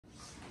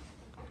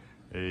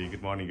Hey,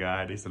 good morning,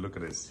 guys. Look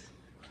at this.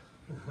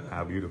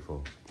 How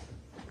beautiful.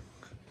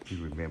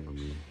 You remember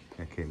me.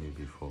 I came here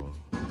before.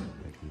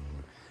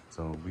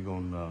 So we're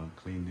gonna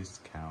clean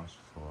this couch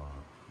for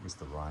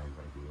Mr. Ryan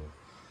right here.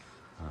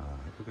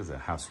 Look at that.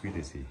 How sweet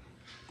is he?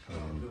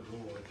 I'm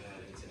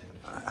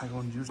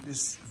gonna use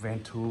this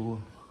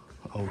VANTOOL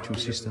O2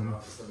 system.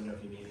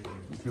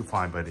 You're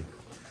fine, buddy.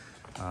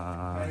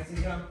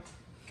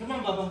 Come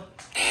on, Bubba.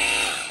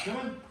 Come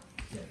on.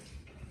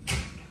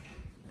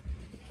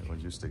 I'm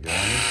gonna use the gun.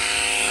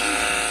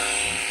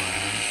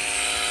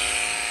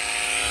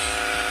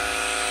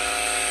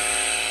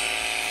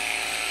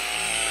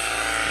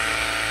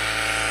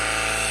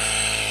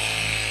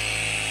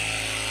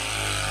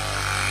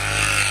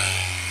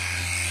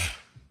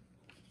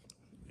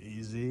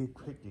 Easy,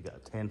 quick. You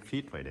got 10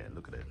 feet right there.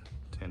 Look at it.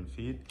 10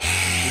 feet.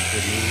 It's the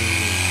new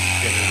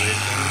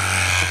generation.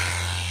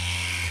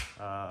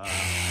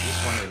 This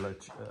one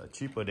is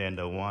cheaper than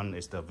the one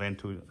is the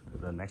VANTOOL.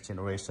 The next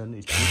generation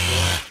is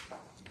cheaper.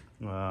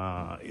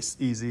 It's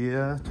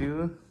easier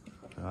too.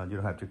 You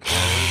don't have to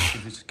carry. You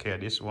just carry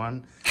this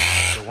one.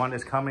 The one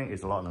that's coming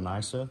is a lot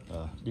nicer.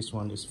 This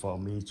one is for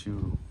me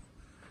to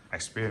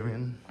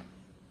experience.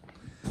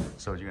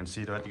 So you can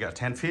see that you got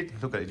 10 feet.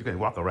 Look at it. You can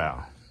walk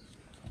around.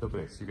 Look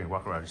at this. You can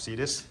walk around. You see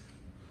this?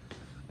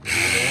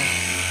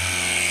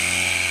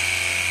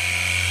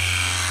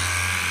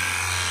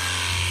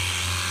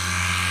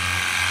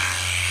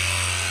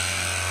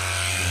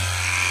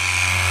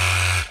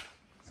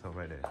 So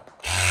right there.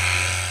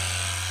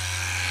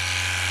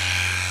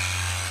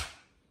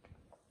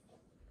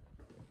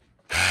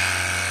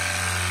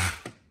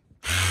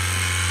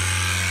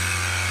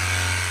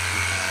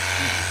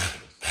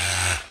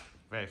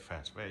 Very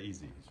fast, very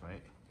easy,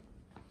 right?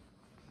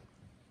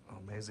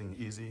 Amazing,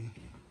 easy.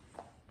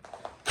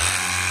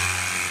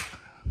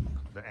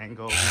 The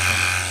angle is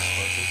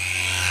perfect.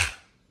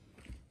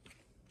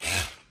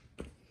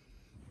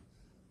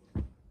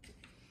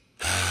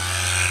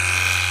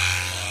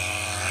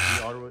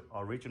 The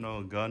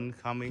original gun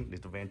coming, the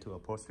VANTOOL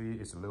Upholstery,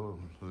 is a little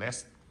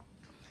less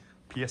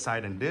PSI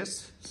than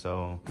this.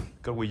 So,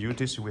 because we use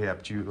this, we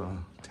have to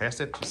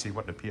test it to see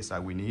what the PSI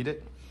we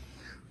needed.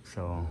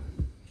 So.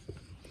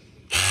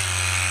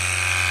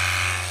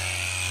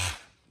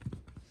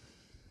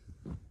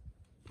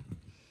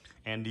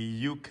 And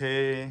the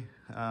UK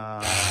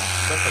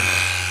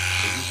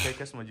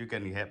customer, you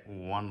can have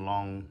one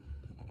long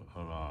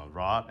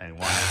rod and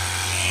one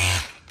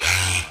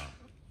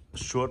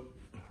short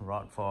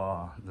rod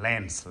for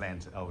lens.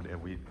 Oh, there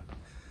you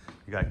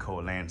got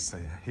call lens.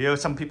 Here,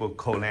 some people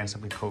call lens,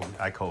 some people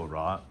I call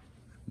rod,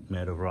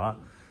 metal rod.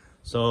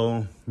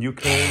 So UK, you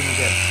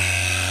get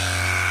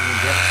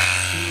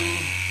two,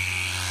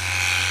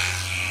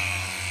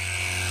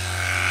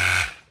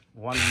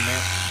 one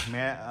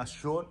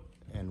short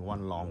and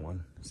one long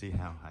one. See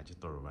how I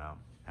just throw it out?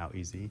 How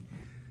easy?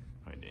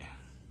 Right there.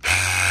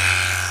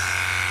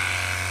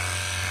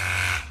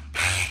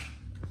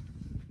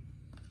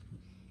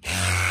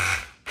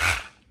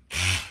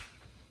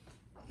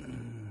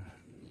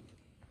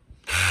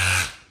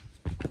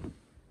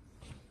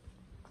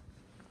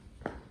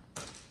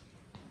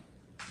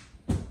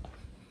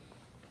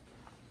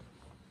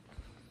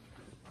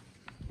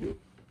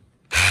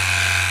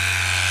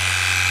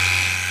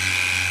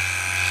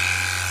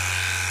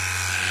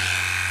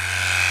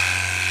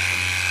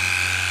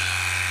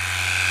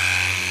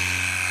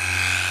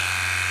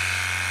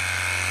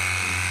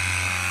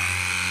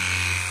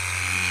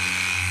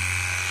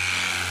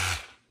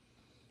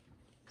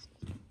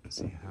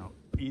 See how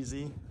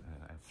easy?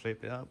 I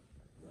flip it up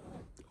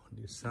on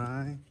this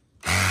side.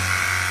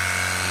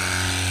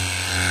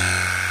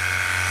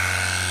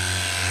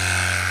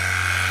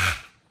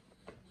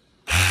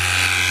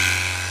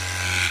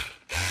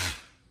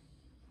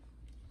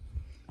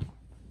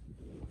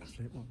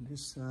 Flip on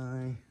this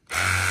side.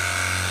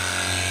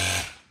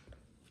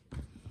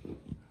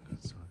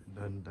 So I've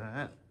done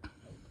that.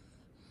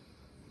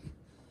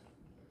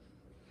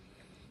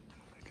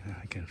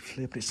 I can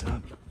flip this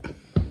up.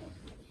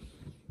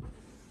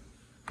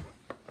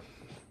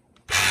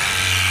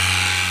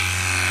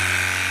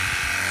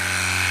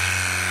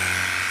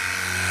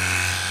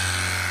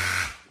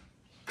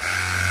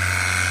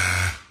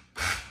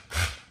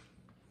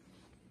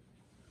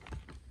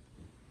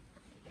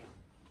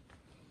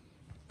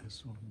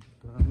 This one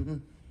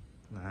done.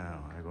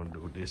 Now I'm gonna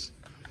do this.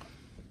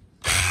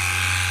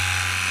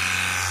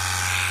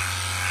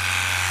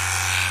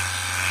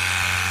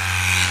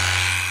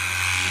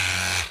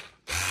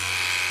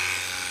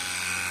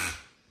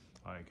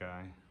 Alright,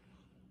 guy.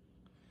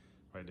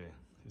 Right there.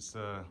 It's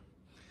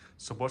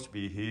supposed to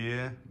be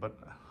here, but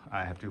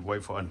I have to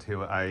wait for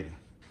until I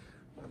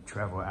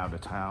travel out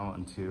of town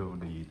until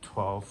the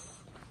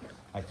 12th.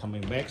 I'm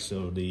coming back,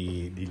 so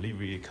the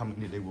delivery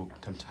company, they will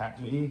contact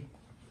me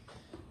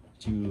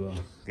to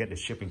get the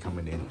shipping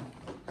coming in.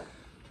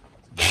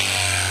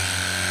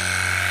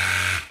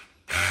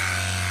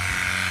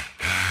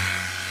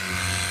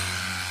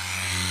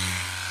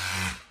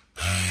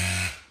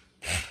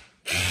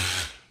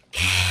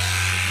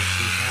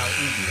 See how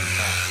easy and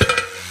fast.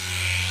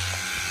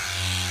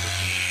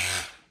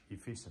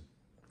 efficient,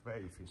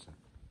 very efficient.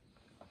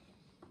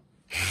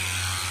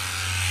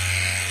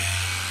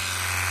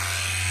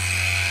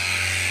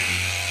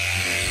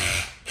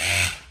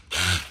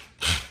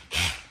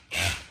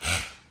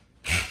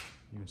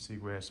 You see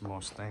where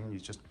small stain, you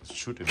just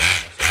shoot it.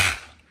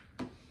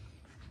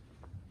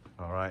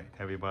 All right,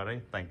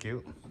 everybody, thank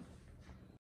you.